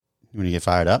When you get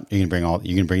fired up, you can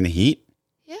bring the heat.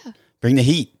 Yeah. Bring the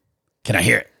heat. Can I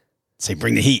hear it? Say,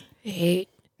 bring the heat. Heat.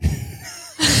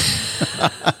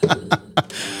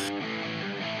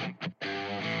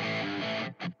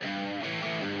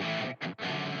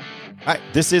 All right,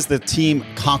 this is the Team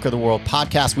Conquer the World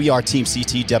podcast. We are Team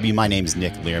CTW. My name is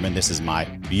Nick Learman. This is my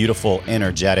beautiful,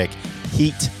 energetic,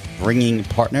 heat-bringing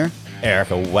partner,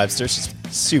 Erica Webster. She's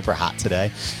super hot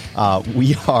today.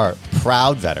 We are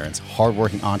proud veterans,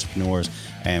 hardworking entrepreneurs,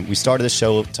 and we started this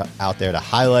show out there to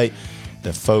highlight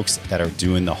the folks that are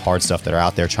doing the hard stuff, that are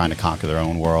out there trying to conquer their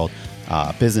own world.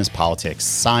 Business, politics,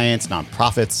 science,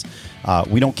 nonprofits.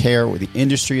 We don't care what the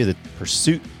industry or the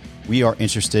pursuit. We are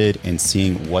interested in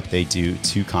seeing what they do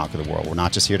to conquer the world. We're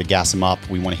not just here to gas them up.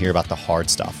 We want to hear about the hard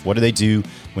stuff. What do they do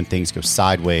when things go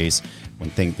sideways,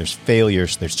 when there's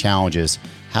failures, there's challenges?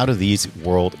 How do these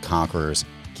world conquerors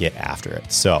get after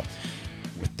it? So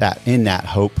with that, in that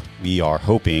hope, we are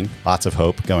hoping, lots of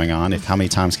hope going on. How many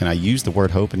times can I use the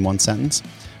word hope in one sentence?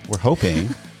 We're hoping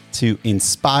to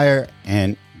inspire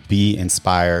and be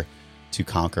inspired to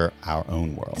conquer our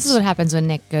own world. This is what happens when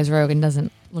Nick goes rogue and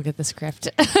doesn't look at the script.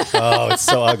 Oh, it's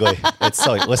so ugly. It's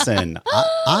so, listen,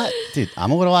 dude,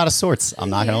 I'm a little out of sorts. I'm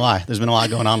not going to lie. There's been a lot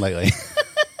going on lately.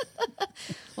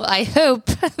 Well, I hope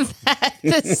that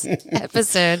this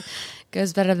episode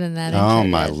goes better than that. Oh,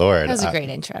 my Lord. That was a great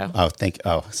intro.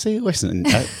 See, listen,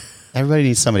 everybody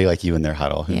needs somebody like you in their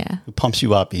huddle who pumps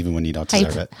you up even when you don't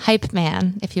deserve it. Hype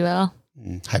man, if you will.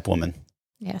 Hype woman.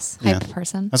 Yes, hype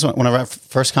person. That's one of our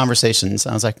first conversations.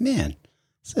 I was like, man,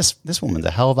 this woman's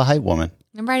a hell of a hype woman.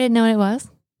 Remember, I didn't know what it was.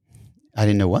 I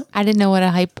didn't know what? I didn't know what a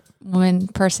hype woman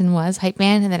person was, hype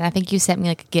man. And then I think you sent me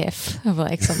like a GIF of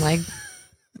like some like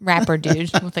rapper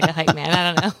dude with like a hype man.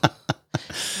 I don't know.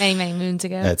 Many moons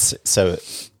ago. So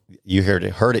you heard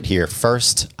it here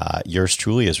first. Yours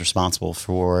truly is responsible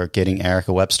for getting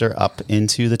Erica Webster up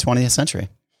into the 20th century.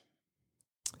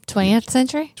 20th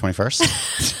century?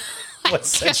 21st? What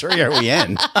century are we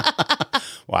in?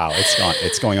 Wow,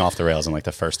 it's going off the rails in like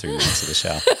the first 3 minutes of the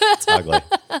show. It's ugly.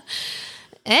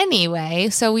 Anyway,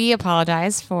 so we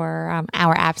apologize for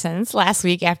our absence last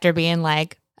week after being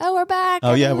like, oh, we're back.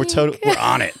 Oh yeah, we're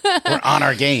on it. We're on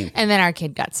our game. And then our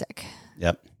kid got sick.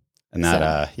 Yep. And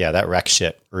that wrecked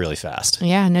shit really fast.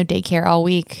 Yeah, no daycare all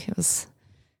week. It was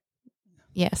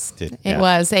it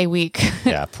was a week.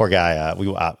 Yeah, poor guy.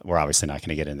 We're obviously not going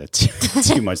to get into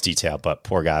too much detail, but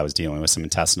poor guy was dealing with some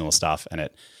intestinal stuff, and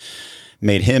it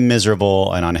made him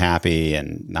miserable and unhappy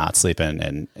and not sleeping.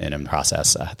 And in the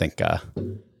process, I think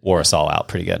wore us all out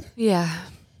pretty good. Yeah.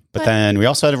 But then we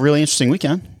also had a really interesting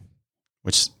weekend,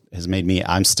 which has made me.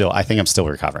 I think I'm still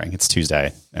recovering. It's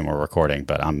Tuesday and we're recording,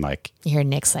 but I'm like, you hear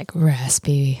Nick's like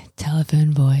raspy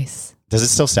telephone voice. Does it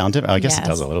still sound different? I guess it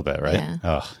does a little bit, right? Yeah.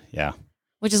 Oh, yeah.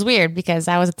 Which is weird because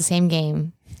I was at the same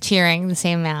game, cheering the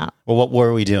same amount. Well, what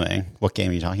were we doing? What game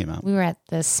are you talking about? We were at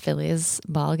this Phillies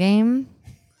ball game.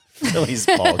 Phillies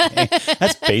ball game.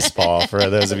 That's baseball for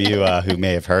those of you who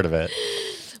may have heard of it.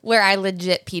 Where I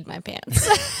legit peed my pants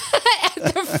at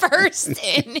the first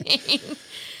inning.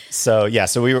 So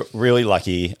we were really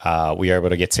lucky. We were able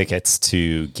to get tickets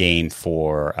to Game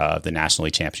 4 of the National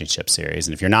League Championship Series.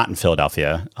 And if you're not in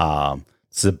Philadelphia,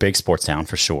 it's a big sports town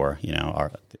for sure. You know,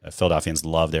 our Philadelphians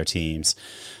love their teams.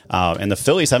 And the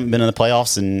Phillies haven't been in the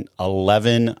playoffs in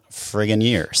 11 friggin'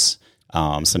 years.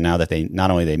 So now that they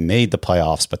made the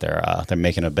playoffs, but they're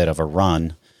making a bit of a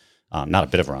run. Not a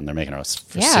bit of a run. They're making a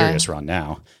serious run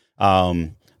now.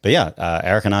 But yeah,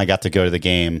 Eric and I got to go to the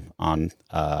game on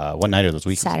what night of this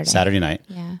week? Saturday night.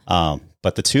 Yeah.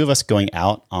 But the two of us going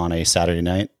out on a Saturday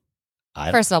night.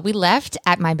 First of all, we left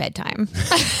at my bedtime.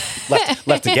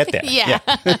 left to get there. Yeah.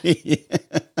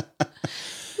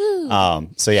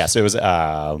 So it was.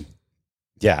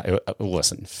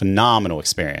 Listen, phenomenal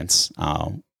experience.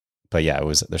 But yeah,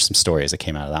 there's some stories that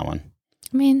came out of that one.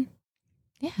 I mean,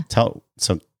 yeah.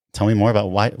 Tell me more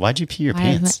about why'd you pee your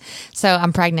pants? So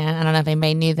I'm pregnant. I don't know if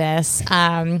anybody knew this.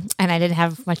 And I didn't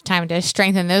have much time to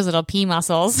strengthen those little pee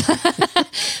muscles.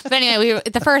 But anyway,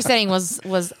 the first inning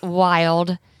was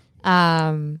wild.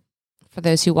 For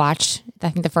those who watched, I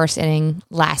think the first inning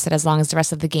lasted as long as the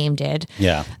rest of the game did.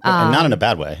 Yeah. And not in a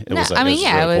bad way. It was really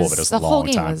cool, but it was the whole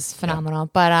game was phenomenal.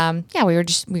 Yeah. But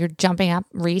we were jumping up.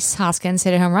 Reese Hoskins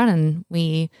hit a home run and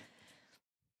we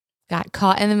got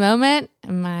caught in the moment.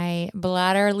 My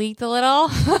bladder leaked a little.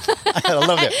 I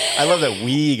love that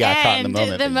we got caught in the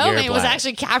moment. The moment was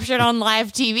actually captured on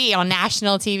live TV, on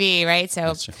national TV, right?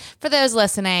 So for those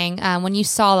listening, when you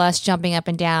saw us jumping up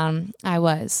and down, I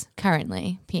was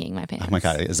currently peeing my pants. Oh my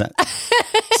God. Is that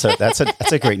so? That's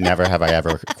a great never have I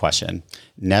ever question.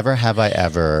 Never have I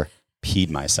ever peed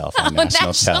myself on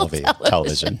national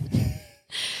television.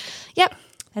 Yep,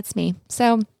 that's me.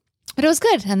 So, but it was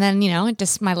good. And then,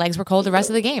 just my legs were cold the rest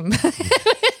of the game.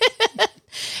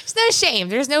 There's no shame.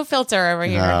 There's no filter over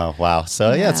here. Oh, wow.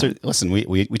 So, yeah, so listen,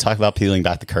 we talk about peeling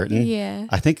back the curtain. Yeah.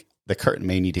 I think the curtain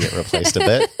may need to get replaced a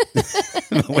bit.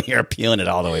 We are peeling it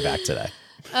all the way back today.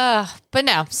 But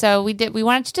no. So we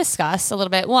wanted to discuss a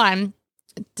little bit. One,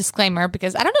 disclaimer,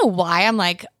 because I don't know why I'm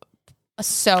like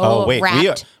so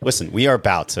wrapped. We are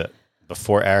about to,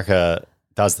 before Erica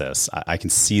does this, I can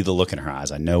see the look in her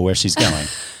eyes. I know where she's going.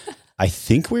 I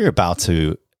think we're about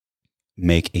to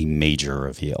make a major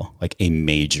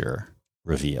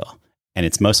reveal. And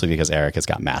it's mostly because Erica's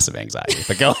got massive anxiety.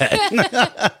 But go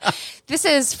ahead. This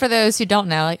is, for those who don't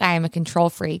know, like I am a control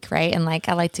freak, right? And like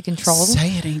I like to control.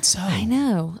 Say it ain't so. I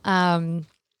know.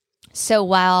 So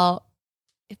while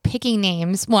picking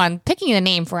a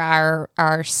name for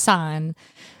our son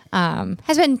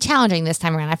has been challenging this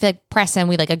time around. I feel like Preston,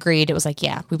 we like agreed. It was like,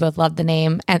 yeah, we both loved the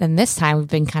name. And then this time we've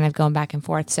been kind of going back and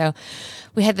forth. So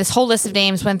we had this whole list of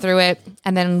names, went through it.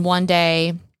 And then one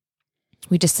day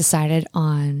we just decided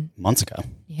on months ago.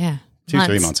 Yeah.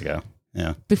 3 months ago.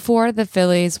 Yeah. Before the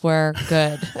Phillies were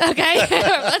good. Okay.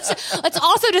 let's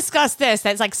also discuss this.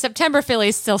 That's like September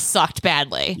Phillies still sucked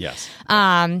badly. Yes.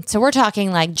 So we're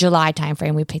talking like July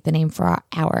timeframe. We picked the name for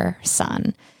our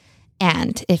son.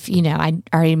 And if, I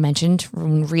already mentioned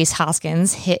when Reese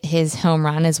Hoskins hit his home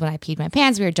run is when I peed my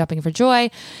pants. We were jumping for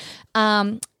joy.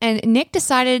 And Nick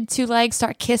decided to like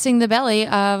start kissing the belly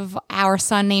of our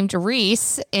son named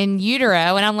Reese in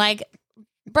utero. And I'm like,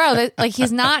 bro, like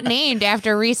he's not named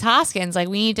after Reese Hoskins. Like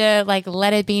we need to like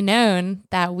let it be known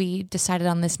that we decided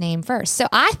on this name first. So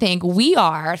I think we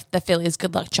are the Phillies'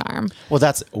 good luck charm.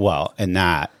 And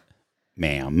that,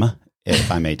 ma'am,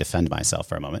 if I may defend myself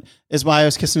for a moment, is why I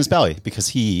was kissing his belly,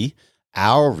 because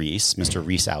our Reese, Mr.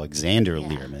 Reese Alexander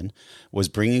Learman, was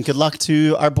bringing good luck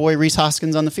to our boy Reese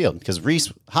Hoskins on the field, because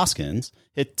Reese Hoskins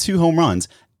hit 2 home runs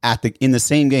in the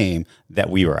same game that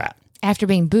we were at. After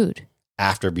being booed.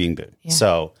 Yeah.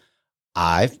 So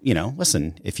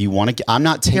listen, if you want to, I'm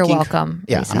not taking, you're welcome.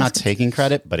 Yeah, I'm not taking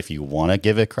credit, but if you want to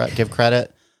give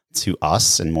credit to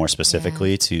us and more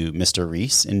specifically to Mr.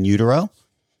 Reese in utero,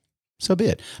 so be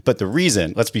it. But the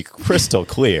reason, let's be crystal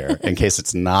clear in case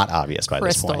it's not obvious by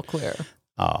this point. Crystal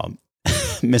clear.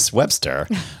 Miss Webster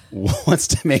wants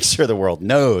to make sure the world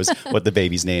knows what the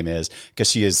baby's name is, because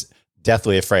she is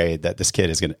deathly afraid that this kid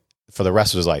is going to, for the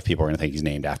rest of his life, people are going to think he's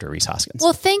named after Reese Hoskins.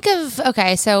 Well,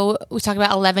 so we talked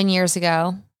about 11 years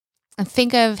ago, and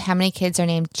think of how many kids are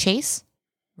named Chase,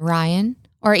 Ryan,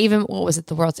 or even, what was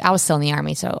it, I was still in the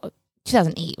Army, so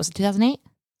 2008. Was it 2008?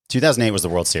 2008 was the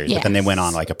World Series, but then they went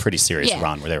on like a pretty serious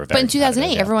run where they were very. But in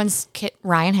 2008, everyone's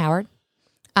Ryan Howard.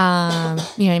 You know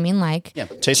what I mean? Like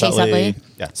Chase Utley.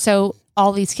 Yeah. So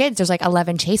all these kids, there's like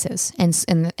 11 Chases in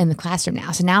the classroom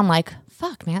now. So now I'm like,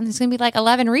 fuck, man, there's gonna be like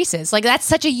 11 Reeses. Like that's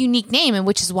such a unique name, and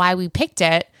which is why we picked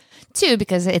it too,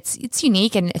 because it's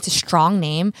unique and it's a strong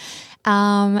name.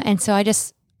 And so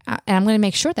I'm gonna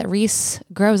make sure that Reese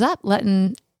grows up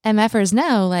letting MFers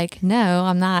know, like, no,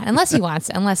 I'm not, unless he wants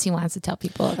to tell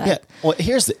people that. Yeah. Well,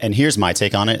 here's my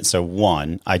take on it. So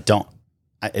one,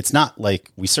 it's not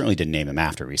like we certainly didn't name him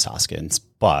after Reese Hoskins,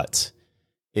 but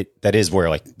that is where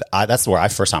like, that's where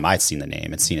first time I'd seen the name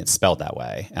and seen it spelled that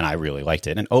way. And I really liked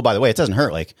it. And oh, by the way, it doesn't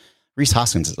hurt. Like Reese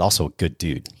Hoskins is also a good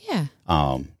dude. Yeah.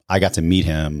 I got to meet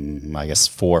him, I guess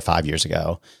 4 or 5 years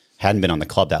ago. Hadn't been on the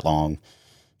club that long.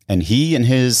 And he and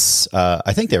his,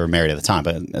 I think they were married at the time,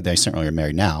 but they certainly are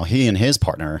married now. He and his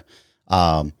partner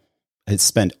had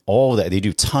spent they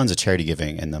do tons of charity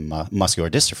giving in the muscular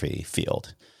dystrophy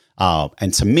field.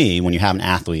 And to me, when you have an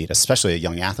athlete, especially a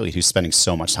young athlete who's spending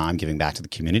so much time giving back to the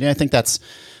community, I think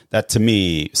that to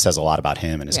me says a lot about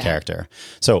him and his character.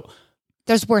 So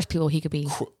there's worse people he could be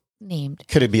named.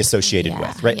 Could it be associated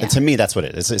with, right? Yeah. And to me, that's what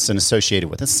it is. It's an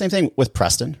associated with. It's the same thing with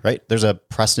Preston, right? There's a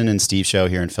Preston and Steve show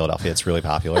here in Philadelphia. It's really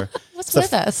popular. What's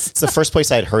with us? It's the first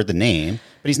place I had heard the name,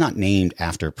 but he's not named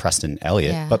after Preston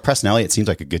Elliott. Yeah. But Preston Elliott seems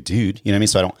like a good dude. You know what I mean?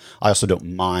 So I also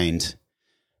don't mind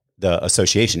the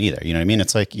association either. You know what I mean?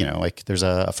 It's like, like there's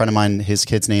a friend of mine, his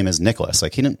kid's name is Nicholas.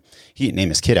 Like he didn't name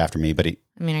his kid after me, but are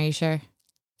you sure?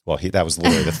 Well, that was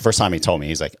literally the first time he told me.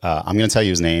 He's like, I'm going to tell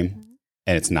you his name,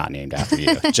 and it's not named after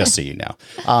you, just so you know.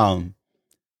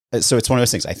 So it's one of those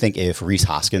things. I think if Reese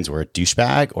Hoskins were a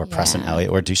douchebag, or Preston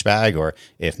Elliott were a douchebag, or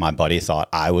if my buddy thought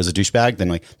I was a douchebag,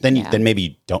 then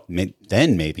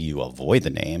maybe you avoid the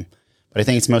name. But I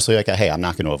think it's mostly like hey, I'm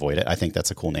not going to avoid it. I think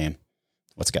that's a cool name.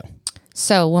 Let's go.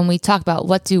 So when we talk about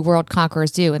what do world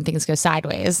conquerors do when things go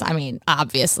sideways, I mean,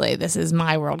 obviously this is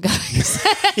my world, guys.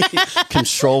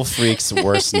 Control freak's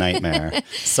worst nightmare.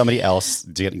 Somebody else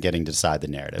getting to decide the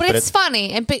narrative. But it's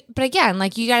funny. But again,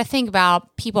 like you got to think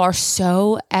about people are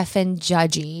so effing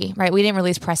judgy, right? We didn't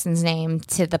release Preston's name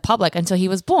to the public until he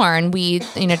was born. We,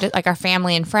 like our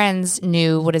family and friends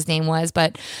knew what his name was,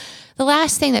 but the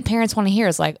last thing that parents want to hear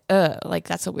is like, like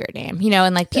that's a weird name,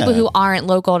 and like people who aren't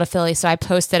local to Philly. So I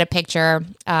posted a picture.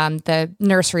 The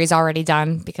nursery is already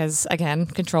done because again,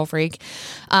 control freak.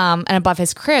 And above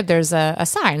his crib, there's a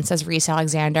sign that says Reese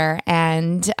Alexander.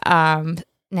 And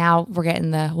now we're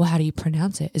getting how do you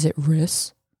pronounce it? Is it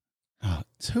Riss? Oh,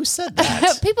 who said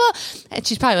that? People,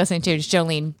 she's probably listening to it. It's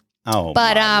Jolene. Oh,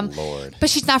 but my Lord.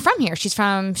 But she's not from here. She's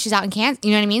out in Kansas.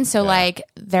 You know what I mean? So like,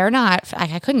 they're not.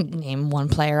 I couldn't name one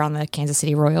player on the Kansas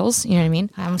City Royals. You know what I mean?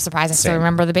 I'm surprised I still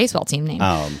remember the baseball team name.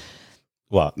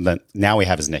 Well, then now we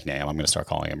have his nickname. I'm going to start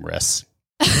calling him Riss.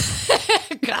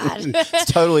 God,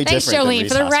 it's totally Thanks, different. Jolene.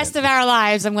 For the rest of our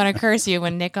lives, I'm going to curse you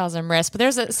when Nick calls him Riss. But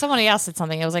there's somebody else said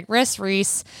something. It was like Riss,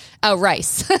 Reese,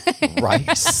 Rice,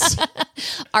 Rice,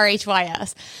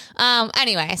 RHYS.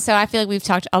 Anyway, so I feel like we've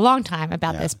talked a long time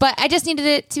about this, but I just needed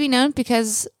it to be known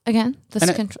because again,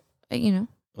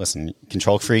 Listen,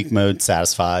 control freak mode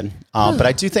satisfied. But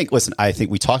I do think, I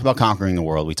think we talk about conquering the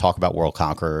world. We talk about world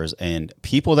conquerors, and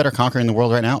people that are conquering the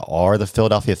world right now are the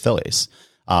Philadelphia Phillies.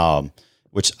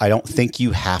 Which I don't think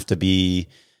you don't have to be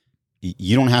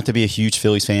a huge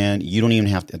Phillies fan. You don't even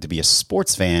have to be a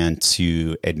sports fan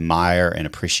to admire and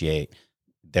appreciate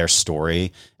their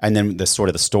story. And then the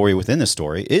story within the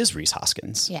story is Rhys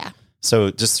Hoskins. Yeah.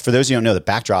 So just for those who don't know, the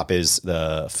backdrop is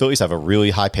the Phillies have a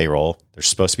really high payroll. They're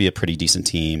supposed to be a pretty decent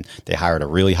team. They hired a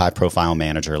really high profile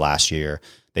manager last year.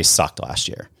 They sucked last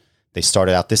year. They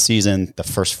started out this season. The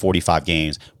first 45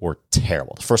 games were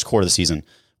terrible. The first quarter of the season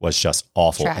was just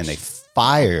awful. Trash. And they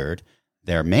fired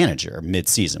their manager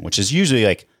mid-season, which is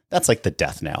usually that's like the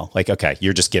death knell. Like, okay,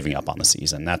 you're just giving up on the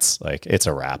season. That's like, it's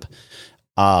a wrap.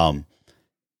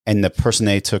 And the person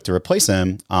they took to replace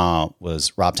him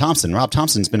was Rob Thompson. Rob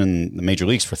Thompson's been in the major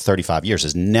leagues for 35 years.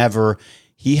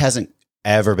 He hasn't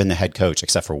ever been the head coach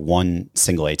except for one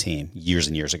single A team years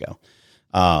and years ago.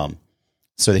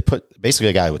 So they put basically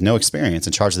a guy with no experience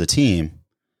in charge of the team.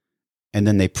 And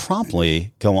then they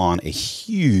promptly go on a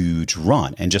huge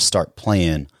run and just start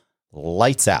playing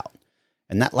lights out.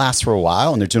 And that lasts for a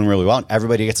while, and they're doing really well. And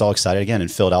everybody gets all excited again. In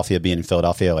Philadelphia, being in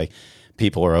Philadelphia, like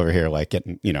people are over here, like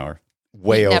getting, are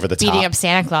way over the top. Beating up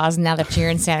Santa Claus, and now they're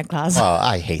cheering Santa Claus. Oh,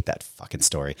 I hate that fucking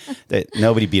story. That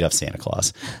nobody beat up Santa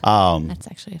Claus. That's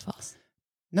actually false.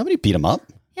 Nobody beat him up.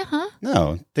 Yeah, huh?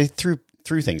 No, they threw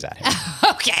things at him.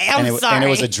 Okay, I'm sorry. And it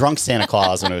was a drunk Santa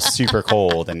Claus when it was super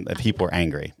cold and people were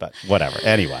angry, but whatever.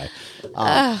 Anyway.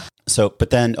 But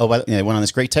then, they went on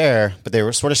this great tear, but they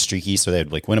were sort of streaky. So they'd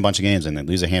win a bunch of games and then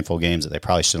lose a handful of games that they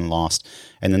probably shouldn't have lost.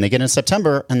 And then they get in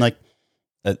September and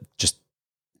just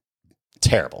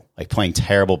terrible, playing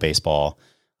terrible baseball.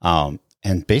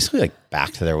 And basically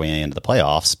back to their way into the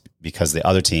playoffs because the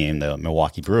other team, the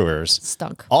Milwaukee Brewers,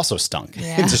 also stunk.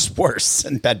 Yeah. It's just worse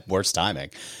and had worse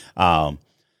timing.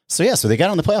 So they got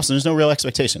on the playoffs and there's no real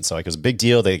expectation. So it was a big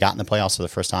deal. They got in the playoffs for the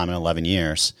first time in 11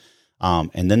 years.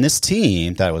 And then this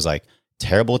team that was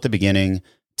terrible at the beginning,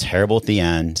 terrible at the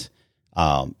end,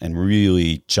 and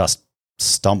really just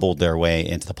stumbled their way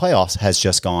into the playoffs has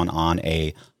just gone on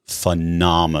a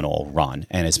phenomenal run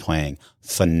and is playing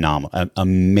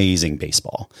amazing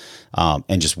baseball.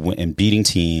 And beating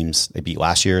teams. They beat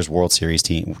last year's World Series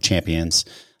team champions.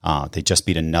 They just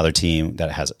beat another team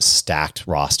that has a stacked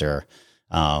roster.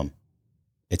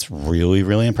 It's really,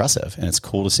 really impressive and it's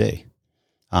cool to see.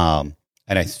 And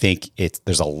I think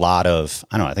there's a lot of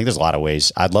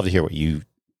ways. I'd love to hear what you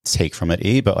take from it,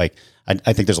 E, but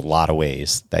I think there's a lot of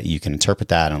ways that you can interpret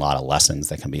that and a lot of lessons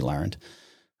that can be learned.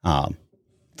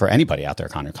 For anybody out there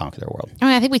trying to conquer their world.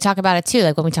 I think we talk about it too.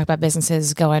 When we talk about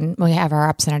businesses we have our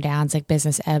ups and our downs,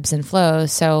 business ebbs and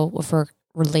flows. So if we're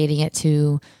relating it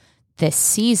to this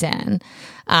season,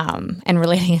 and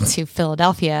relating it to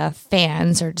Philadelphia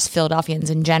fans or just Philadelphians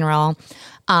in general,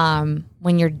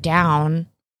 when you're down,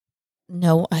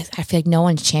 I feel like no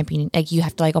one's championing. You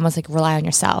have to almost rely on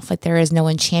yourself. There is no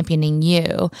one championing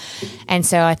you. And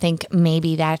so I think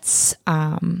maybe that's,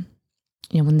 when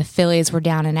the Phillies were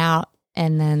down and out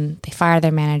and then they fire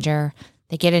their manager,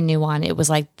 they get a new one. It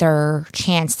was their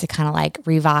chance to kind of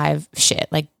revive shit.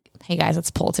 Hey guys,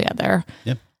 let's pull together.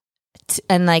 Yep.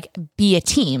 And be a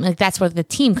team. That's where the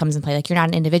team comes in play. You're not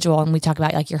an individual. And we talk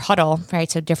about your huddle,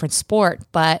 right? So different sport,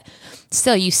 but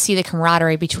still you see the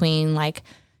camaraderie between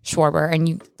Schwarber and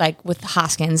you with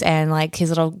Hoskins and his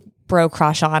little bro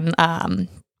crush on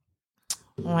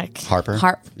like Harper.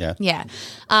 Yeah.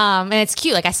 And it's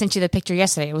cute. Like I sent you the picture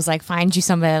yesterday. It was like, find you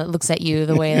somebody that looks at you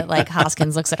the way that like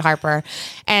Hoskins looks at Harper.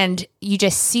 And you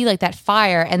just see like that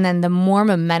fire. And then the more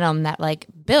momentum that like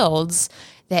builds,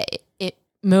 that it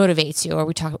motivates you,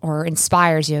 or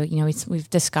inspires you. You know, we've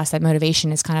discussed that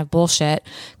motivation is kind of bullshit,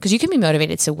 because you can be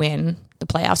motivated to win the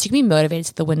playoffs. You can be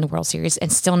motivated to win the World Series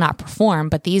and still not perform.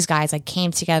 But these guys like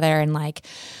came together, and like,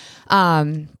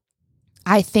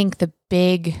 I think the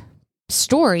big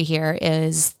story here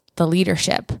is the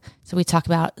leadership. So we talk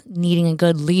about needing a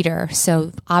good leader.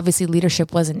 So obviously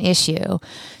leadership was an issue.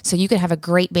 So you could have a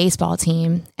great baseball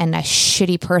team and a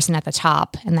shitty person at the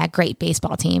top, and that great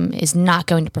baseball team is not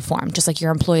going to perform, just like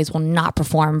your employees will not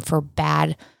perform for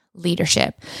bad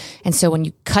leadership. And so when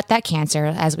you cut that cancer,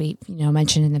 as we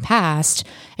mentioned in the past,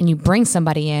 and you bring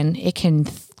somebody in, it can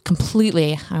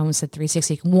completely, I almost said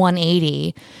 360,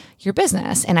 180 your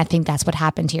business. And I think that's what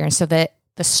happened here. And so the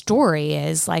story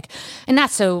is like, and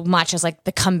not so much as like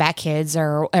the comeback kids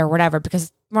or whatever,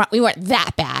 because we weren't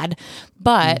that bad,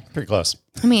 but pretty close.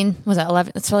 I mean, was that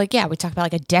 11? So like, yeah, we talked about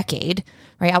like a decade,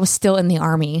 right? I was still in the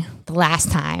Army the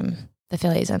last time the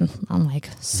Phillies, and I'm like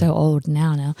so old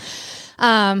now.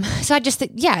 So I just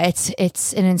think, yeah,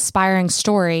 it's an inspiring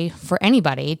story for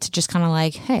anybody to just kind of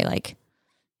like, hey, like,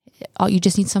 you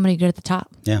just need somebody good at the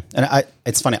top. Yeah. And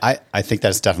it's funny. I think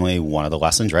that's definitely one of the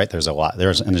lessons, right? There's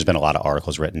been a lot of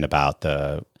articles written about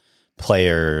the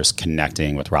players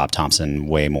connecting with Rob Thompson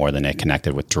way more than they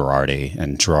connected with Girardi.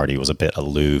 And Girardi was a bit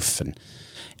aloof, and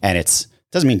it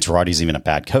doesn't mean Girardi's even a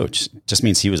bad coach. It just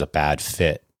means he was a bad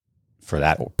fit for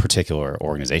that particular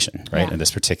organization, right? Yeah. At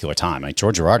this particular time. Like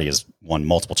George Girardi has won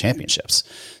multiple championships.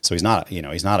 So he's not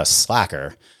a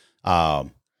slacker.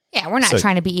 Yeah, we're not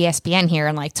trying to be ESPN here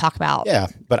and like talk about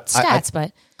stats,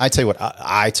 but I tell you what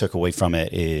I took away from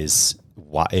it is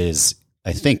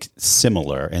I think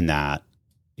similar in that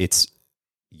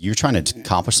you're trying to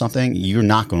accomplish something, you're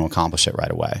not going to accomplish it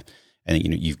right away, and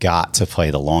you've got to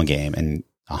play the long game. And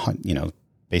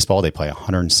baseball, they play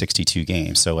 162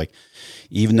 games, so like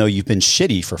even though you've been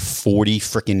shitty for 40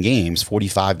 freaking games,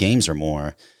 45 games or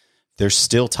more, there's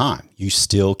still time. You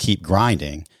still keep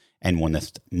grinding, and when the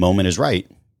moment is right,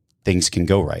 things can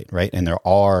go right? And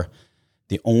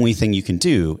the only thing you can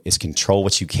do is control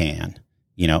what you can,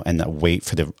 and wait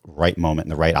for the right moment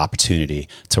and the right opportunity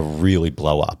to really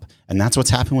blow up. And that's what's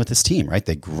happened with this team, right?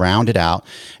 They ground it out,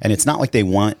 and it's not like they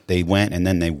went and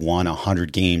then they won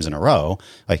 100 games in a row.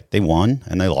 Like they won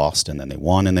and they lost, and then they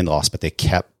won and they lost, but they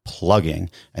kept plugging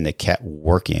and they kept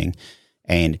working.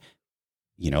 And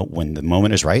when the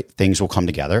moment is right, things will come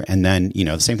together. And then,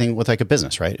 the same thing with like a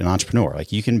business, right? An entrepreneur,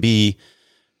 like you can be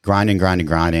grinding,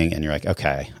 and you're like,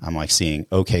 okay, I'm like seeing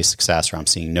okay success, or I'm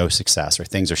seeing no success, or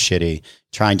things are shitty,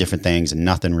 trying different things and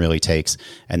nothing really takes.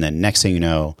 And then next thing you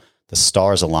know, the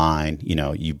stars align,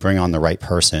 you bring on the right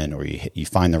person, or you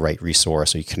find the right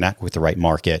resource, or you connect with the right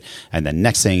market. And then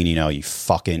next thing you know, you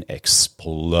fucking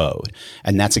explode.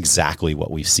 And that's exactly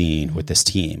what we've seen with this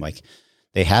team. Like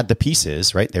they had the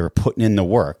pieces, right? They were putting in the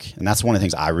work. And that's one of the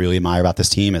things I really admire about this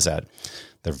team is that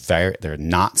they're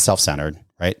not self-centered,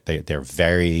 right? They're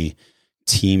very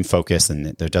team focused, and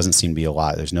there doesn't seem to be a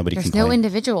lot. There's no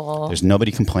individual. There's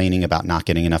nobody complaining about not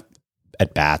getting enough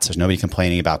at bats. There's nobody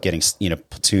complaining about getting,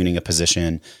 platooning a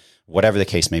position, whatever the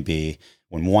case may be.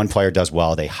 When one player does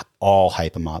well, they all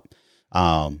hype him up.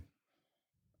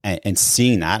 And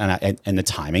seeing that, and the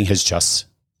timing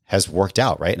has worked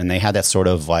out, right? And they had that sort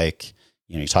of like,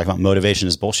 you talk about motivation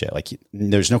is bullshit. Like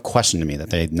there's no question to me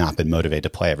that they've not been motivated to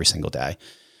play every single day.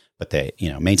 But they,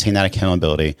 maintain that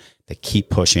accountability. They keep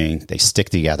pushing. They stick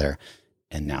together,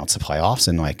 and now it's the playoffs,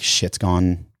 and like shit's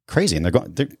gone crazy. And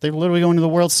they're literally going to the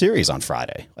World Series on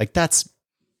Friday. Like that's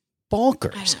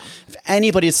bonkers. If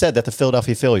anybody had said that the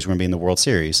Philadelphia Phillies were going to be in the World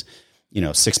Series,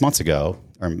 6 months ago,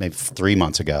 or maybe 3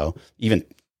 months ago, even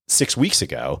 6 weeks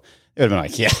ago, it would have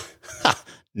been like, yeah,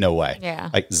 no way. Yeah,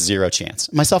 like zero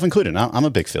chance. Myself included. I'm a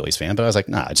big Phillies fan, but I was like,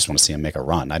 nah, I just want to see them make a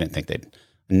run. I didn't think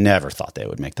never thought they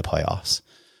would make the playoffs.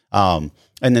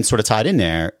 And then sort of tied in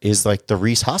there is like the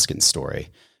Rhys Hoskins story.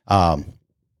 And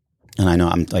I know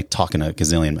I'm like talking a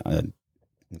gazillion,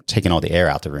 taking all the air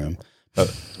out the room,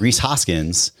 but Rhys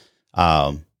Hoskins,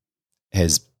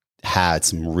 has had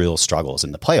some real struggles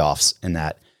in the playoffs. In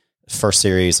that first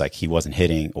series, like he wasn't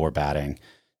hitting or batting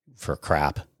for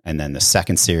crap. And then the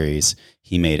second series,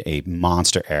 he made a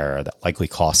monster error that likely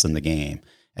cost them the game.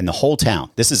 And the whole town,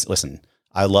 listen,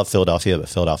 I love Philadelphia, but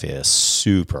Philadelphia is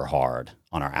super hard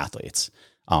on our athletes.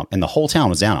 And the whole town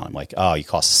was down on him. Like, oh, you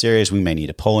cost the series. We may need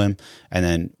to pull him. And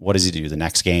then what does he do? The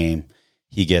next game,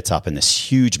 he gets up in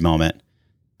this huge moment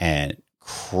and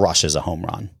crushes a home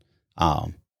run.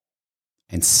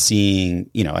 And seeing,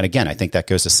 you know, and again, I think that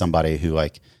goes to somebody who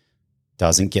like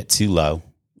doesn't get too low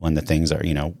when the things are,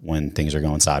 you know, when things are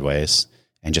going sideways,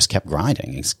 and just kept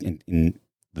grinding. And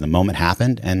the moment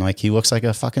happened, and like he looks like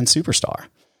a fucking superstar.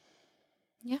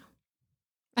 Yeah.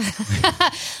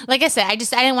 Like I said, I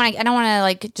don't want to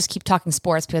like just keep talking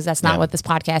sports, because that's not what this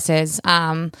podcast is.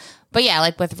 But yeah,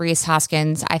 like with Rhys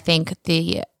Hoskins, I think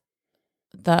the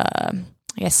I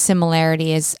guess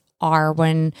similarities are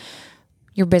when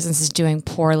your business is doing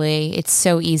poorly, it's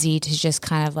so easy to just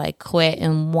kind of like quit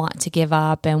and want to give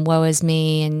up and woe is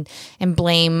me and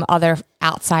blame other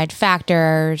outside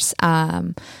factors,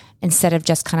 instead of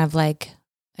just kind of like,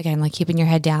 again, like keeping your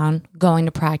head down, going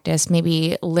to practice,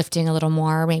 maybe lifting a little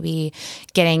more, maybe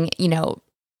getting, you know,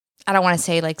 I don't want to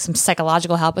say like some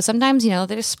psychological help, but sometimes, you know,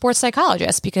 there's sports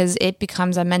psychologists, because it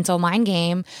becomes a mental mind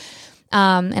game.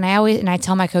 And I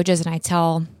tell my coaches, and I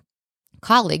tell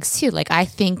colleagues too, like I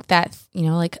think that, you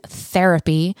know, like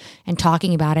therapy and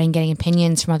talking about it and getting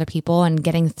opinions from other people and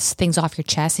getting things off your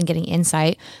chest and getting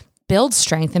insight builds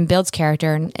strength and builds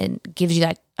character, and gives you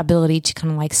that ability to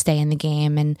kind of like stay in the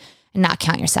game and not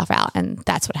count yourself out. And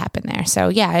that's what happened there. So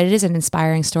yeah, it is an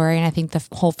inspiring story. And I think the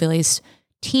whole Phillies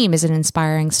team is an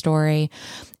inspiring story.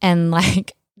 And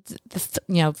like,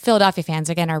 you know, Philadelphia fans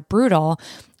again are brutal.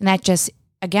 And that just,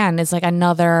 again, is like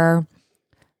another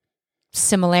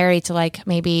similarity to like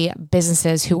maybe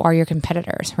businesses who are your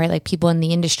competitors, right? Like people in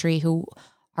the industry who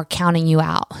are counting you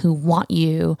out, who want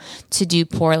you to do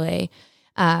poorly.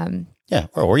 Yeah.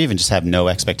 Or even just have no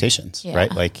expectations,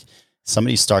 right? Like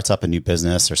somebody starts up a new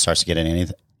business or starts to get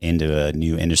into a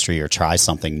new industry or try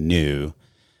something new.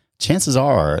 Chances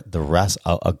are the rest,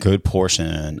 a good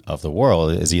portion of the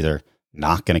world is either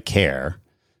not going to care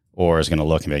or is going to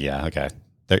look and be like, yeah, okay,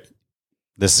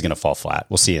 this is going to fall flat.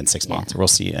 We'll see you in 6 months, or we'll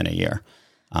see you in a year.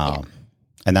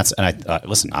 And I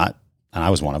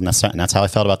was one of them. That's how I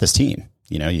felt about this team.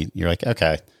 You know, you're like,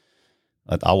 okay,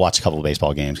 I'll watch a couple of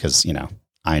baseball games because, you know,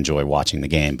 I enjoy watching the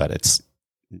game, but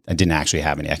I didn't actually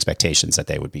have any expectations that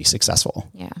they would be successful.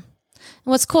 Yeah. And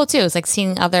what's cool too is like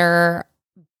seeing other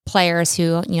players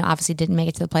who, you know, obviously didn't make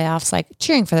it to the playoffs, like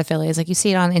cheering for the Phillies. Like you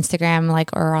see it on Instagram,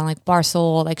 like, or on like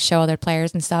Barstool, like show other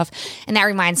players and stuff. And that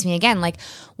reminds me again, like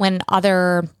when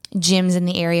other gyms in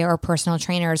the area or personal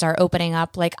trainers are opening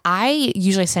up, like I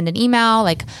usually send an email,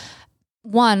 like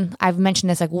one, I've mentioned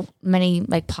this like many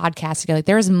like podcasts ago, like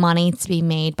there is money to be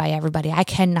made by everybody. I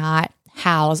cannot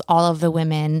house all of the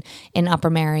women in Upper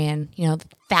Marion, you know,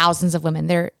 thousands of women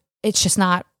there. It's just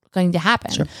not going to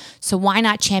happen. Sure. So why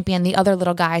not champion the other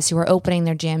little guys who are opening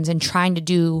their gyms and trying to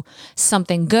do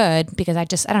something good? Because I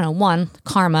don't know, one,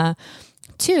 karma,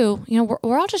 two, you know,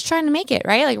 we're all just trying to make it,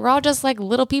 right? Like we're all just like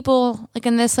little people like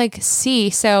in this like sea.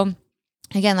 So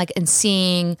again, like and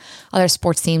seeing other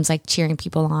sports teams like cheering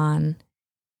people on,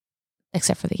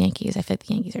 except for the Yankees. I feel like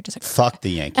the Yankees are just like, fuck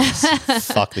the Yankees,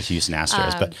 fuck the Houston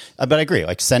Astros. But I agree,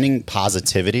 like sending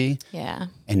positivity,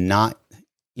 and not,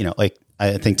 you know, like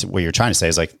I think what you're trying to say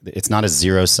is like it's not a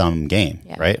zero-sum game,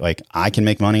 right? Like I can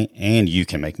make money and you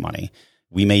can make money.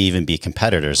 We may even be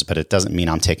competitors, but it doesn't mean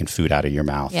I'm taking food out of your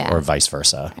mouth or vice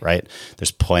versa, right?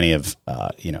 There's plenty of,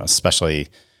 you know, especially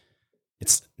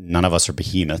none of us are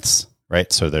behemoths,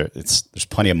 right? So there's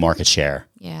plenty of market share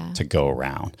to go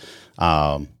around.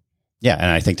 Yeah,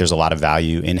 and I think there's a lot of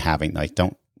value in having like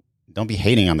don't be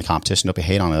hating on the competition, don't be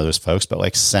hating on those folks, but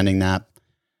like sending that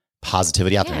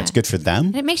positivity out there. And it's good for them.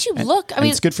 And it makes you look. I mean,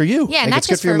 it's good for you. Yeah, like, it's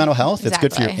good for your mental health. Exactly.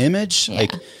 It's good for your image. Yeah.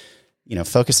 Like, you know,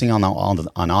 focusing on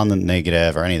the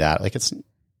negative or any of that. Like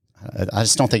I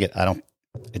just don't think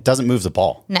it doesn't move the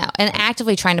ball. No, and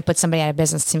actively trying to put somebody out of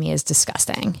business to me is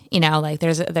disgusting. You know, like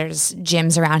there's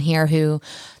gyms around here who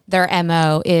their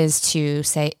MO is to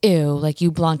say, ew, like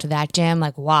you belong to that gym,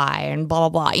 like why? And blah, blah,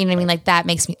 blah. You know what I mean? Like that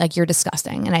makes me like, you're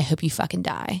disgusting and I hope you fucking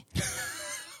die.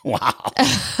 Wow.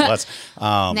 That's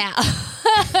now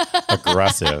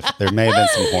aggressive. There may have been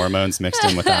some hormones mixed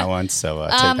in with that one. So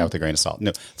take that with a grain of salt.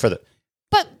 No,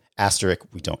 but asterisk,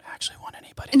 we don't actually want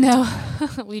anybody. No,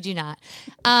 we do not.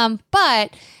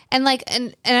 But I'm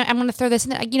going to throw this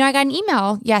in there. You know, I got an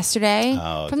email yesterday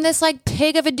from this like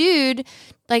pig of a dude.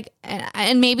 Like,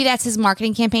 and maybe that's his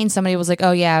marketing campaign. Somebody was like,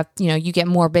 oh yeah, you know, you get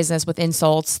more business with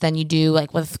insults than you do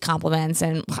like with compliments.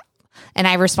 And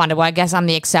I responded, well, I guess I'm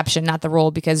the exception, not the rule,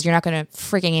 because you're not going to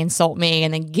freaking insult me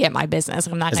and then get my business.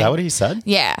 I'm not. Is that what he said?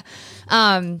 Yeah.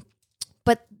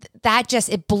 But that just,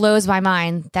 it blows my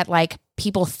mind that like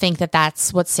people think that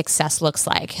that's what success looks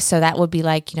like. So that would be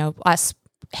like, you know, us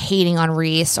hating on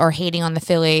Rhys or hating on the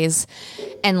Phillies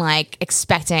and like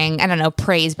expecting, I don't know,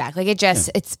 praise back. Like it just,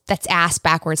 that's ass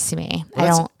backwards to me.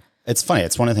 Well, It's funny.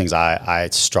 It's one of the things I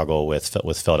struggle with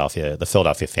Philadelphia, the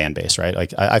Philadelphia fan base, right?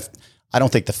 Like I don't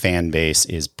think the fan base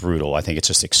is brutal. I think it's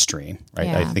just extreme, right?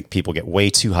 Yeah. I think people get way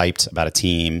too hyped about a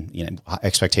team. You know,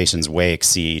 expectations way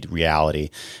exceed reality,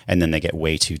 and then they get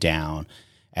way too down.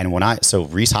 And so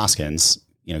Reese Hoskins,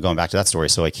 you know, going back to that story,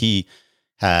 so like he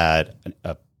had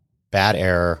a bad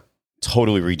error,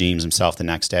 totally redeems himself the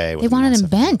next day. They wanted him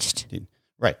benched.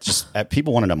 Right. Just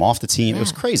people wanted him off the team. Yeah. It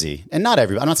was crazy. And not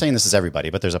everybody. I'm not saying this is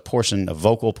everybody, but there's a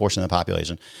vocal portion of the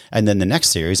population. And then the next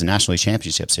series, the National League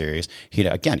Championship Series, he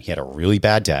had a really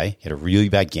bad day. He had a really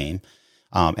bad game.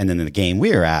 And then in the game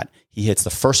we were at, he hits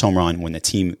the first home run when the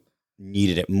team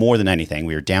needed it more than anything.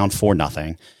 We were down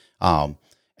 4-0. And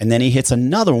then he hits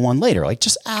another one later, like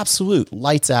just absolute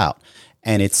lights out.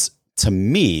 And it's, to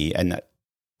me, and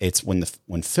it's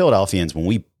when Philadelphians, when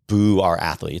we boo our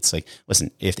athletes. Like,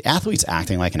 listen, if the athlete's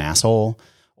acting like an asshole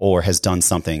or has done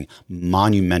something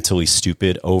monumentally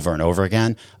stupid over and over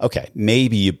again, okay,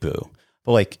 maybe you boo.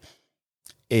 But like,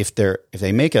 if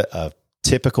they make a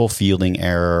typical fielding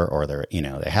error, or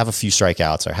they have a few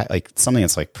strikeouts, or like something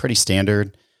that's like pretty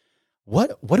standard,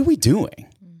 what are we doing?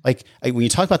 Like when you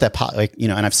talk about that,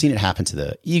 and I've seen it happen to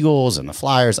the Eagles and the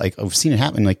Flyers. Like I've seen it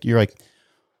happen. Like you're like,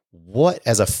 what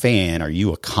as a fan are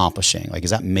you accomplishing? Like,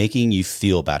 is that making you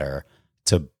feel better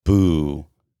to boo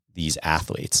these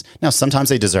athletes? Now, sometimes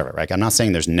they deserve it, right? I'm not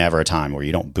saying there's never a time where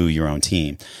you don't boo your own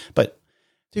team, but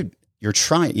dude, you're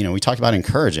trying, we talked about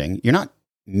encouraging. You're not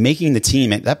making the team,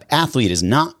 that athlete is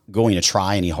not going to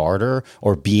try any harder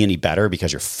or be any better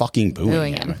because you're fucking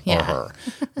booing him or her,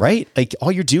 right? Like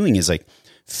all you're doing is like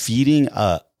feeding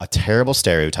a terrible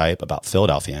stereotype about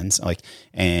Philadelphians, like,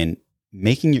 and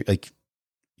making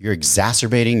you're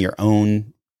exacerbating your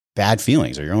own bad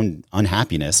feelings or your own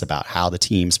unhappiness about how the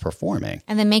team's performing.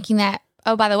 And then making that,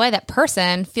 oh, by the way, that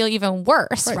person feel even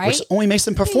worse, right? Which only makes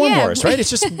them perform worse, right?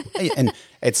 It's just, and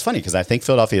it's funny because I think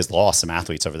Philadelphia has lost some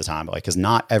athletes over the time, but because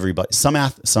not everybody,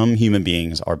 some human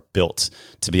beings are built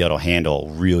to be able to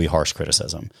handle really harsh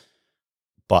criticism,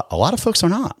 but a lot of folks are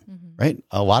not, right?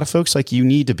 A lot of folks, like you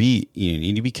need to be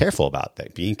careful about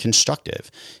that, being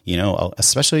constructive,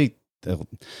 especially the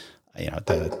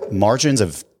margins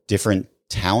of different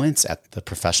talents at the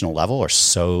professional level are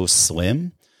so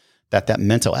slim that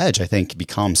mental edge, I think,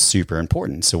 becomes super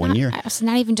important. So when it's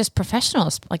not even just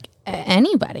professionals, like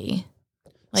anybody,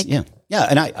 like, yeah.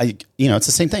 And I it's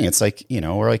the same thing. It's like,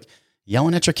 we're like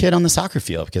yelling at your kid on the soccer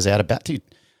field because they had a bad, dude,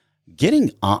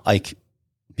 getting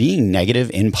being negative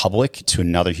in public to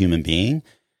another human being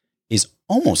is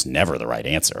almost never the right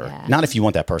answer. Yeah. Not if you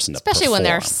want that person to especially perform. When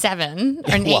they're 7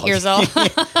 or 8 years old.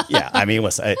 Yeah. I mean,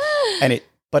 listen,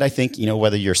 but I think,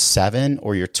 whether you're 7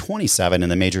 or you're 27 in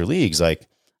the major leagues, like,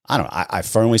 I don't know. I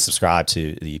firmly subscribe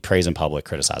to the praise in public,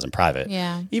 criticize in private.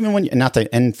 Yeah. Even when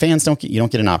and fans don't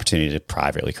get an opportunity to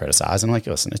privately criticize. And like,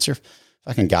 listen, it's your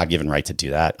fucking God-given right to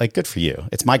do that. Like, good for you.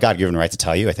 It's my God-given right to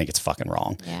tell you I think it's fucking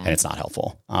wrong and it's not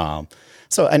helpful.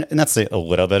 So, and that's a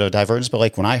little bit of divergence, but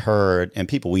like when I heard, and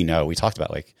people we talked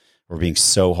about, like, we're being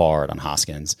so hard on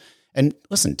Hoskins. And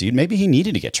listen, dude, maybe he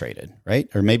needed to get traded, right?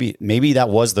 Or maybe that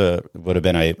would have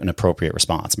been an appropriate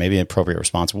response. Maybe an appropriate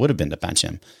response would have been to bench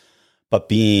him. But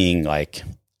being like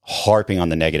harping on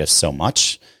the negative so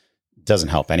much doesn't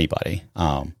help anybody.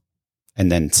 And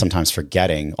then sometimes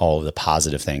forgetting all of the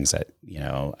positive things that,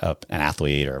 an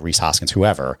athlete or Reese Hoskins,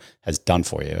 whoever, has done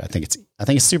for you. I think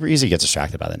it's super easy to get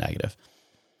distracted by the negative.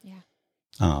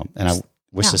 Yeah. And I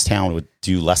wish this town would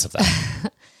do less of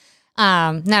that.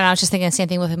 No, I was just thinking the same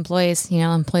thing with employees.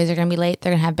 Employees are going to be late.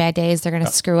 They're going to have bad days. They're going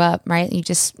to screw up, right? You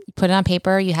just put it on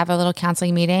paper. You have a little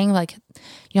counseling meeting. Like,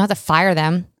 you don't have to fire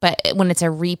them, but when it's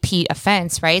a repeat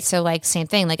offense, right? So like same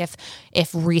thing, like if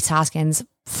Reese Hoskins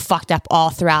fucked up all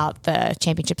throughout the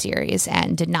championship series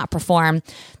and did not perform,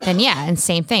 then yeah. And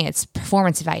same thing, it's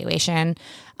performance evaluation.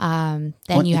 Then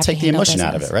you have to take the emotion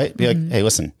out of it, right? Be like, hey,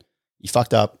 listen, you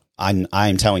fucked up.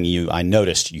 I'm telling you, I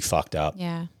noticed you fucked up.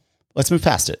 Yeah. Let's move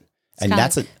past it. And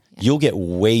you'll get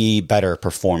way better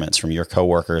performance from your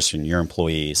coworkers, from your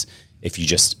employees, if you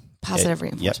just positive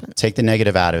reinforcement. Take the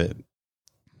negative out of it.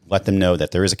 Let them know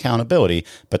that there is accountability,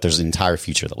 but there's an entire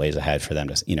future that lays ahead for them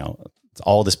to,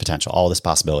 all this potential, all this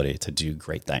possibility to do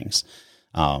great things.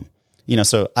 So,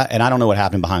 I don't know what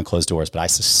happened behind closed doors, but I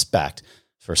suspect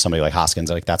for somebody like Hoskins,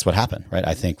 like that's what happened, right?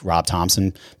 I think Rob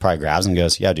Thompson probably grabs him and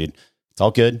goes, yeah, dude, it's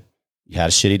all good. You had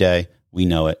a shitty day. We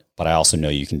know it, but I also know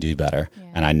you can do better.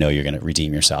 Yeah. And I know you're going to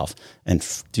redeem yourself. And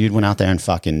dude went out there and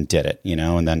fucking did it,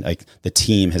 and then like the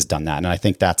team has done that. And I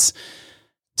think that's,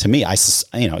 to me,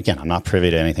 again, I'm not privy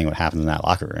to anything what happens in that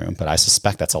locker room, but I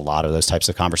suspect that's a lot of those types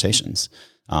of conversations.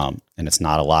 And it's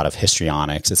not a lot of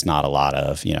histrionics. It's not a lot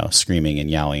of, screaming and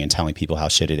yelling and telling people how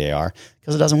shitty they are,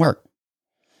 because it doesn't work.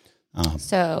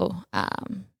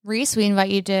 Reese, we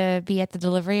invite you to be at the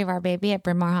delivery of our baby at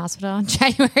Bryn Mawr Hospital on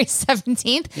January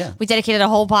 17th. Yeah. We dedicated a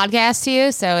whole podcast to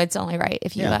you, so it's only right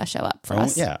if you show up for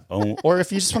us. Yeah. Or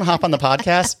if you just want to hop on the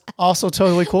podcast, also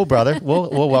totally cool, brother.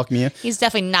 We'll welcome you. He's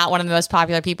definitely not one of the most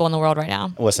popular people in the world right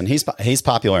now. Listen, he's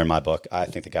popular in my book. I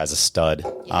think the guy's a stud.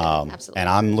 Yeah, absolutely. And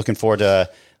I'm looking forward to,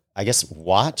 I guess,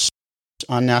 watch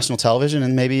on national television,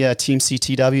 and maybe Team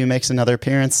CTW makes another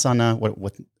appearance on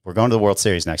we're going to the World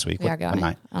Series next week. We are going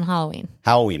on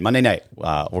Halloween. Monday night.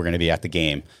 We're going to be at the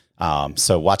game.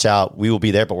 So watch out. We will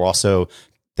be there, but we're also,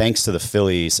 thanks to the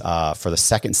Phillies, for the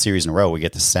second series in a row, we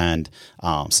get to send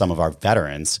some of our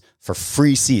veterans for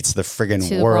free seats to the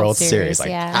friggin' World Series. Like,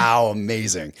 how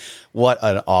amazing. What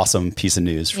an awesome piece of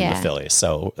news from the Phillies.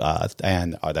 So,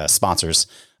 and the sponsors,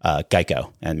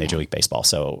 Geico and Major League Baseball.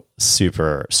 So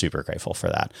super, super grateful for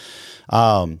that.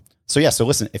 So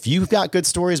listen, if you've got good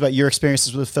stories about your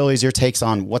experiences with the Phillies, your takes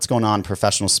on what's going on in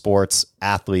professional sports,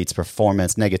 athletes,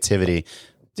 performance, negativity,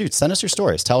 dude, send us your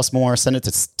stories. Tell us more. Send it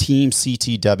to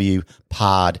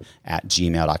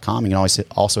teamctwpod@gmail.com. You can always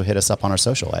also hit us up on our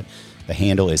social. The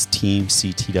handle is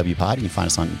teamctwpod. You can find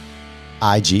us on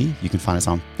IG. You can find us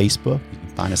on Facebook. You can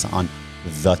find us on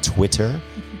the Twitter.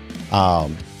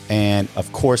 And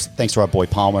of course, thanks to our boy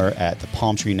Palmer at the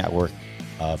Palm Tree Network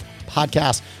of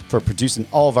Podcasts for producing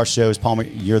all of our shows. Palmer,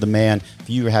 you're the man. If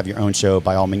you have your own show,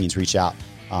 by all means, reach out.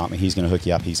 And he's going to hook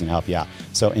you up. He's going to help you out.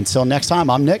 So until next time,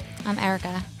 I'm Nick. I'm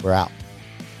Erica. We're out.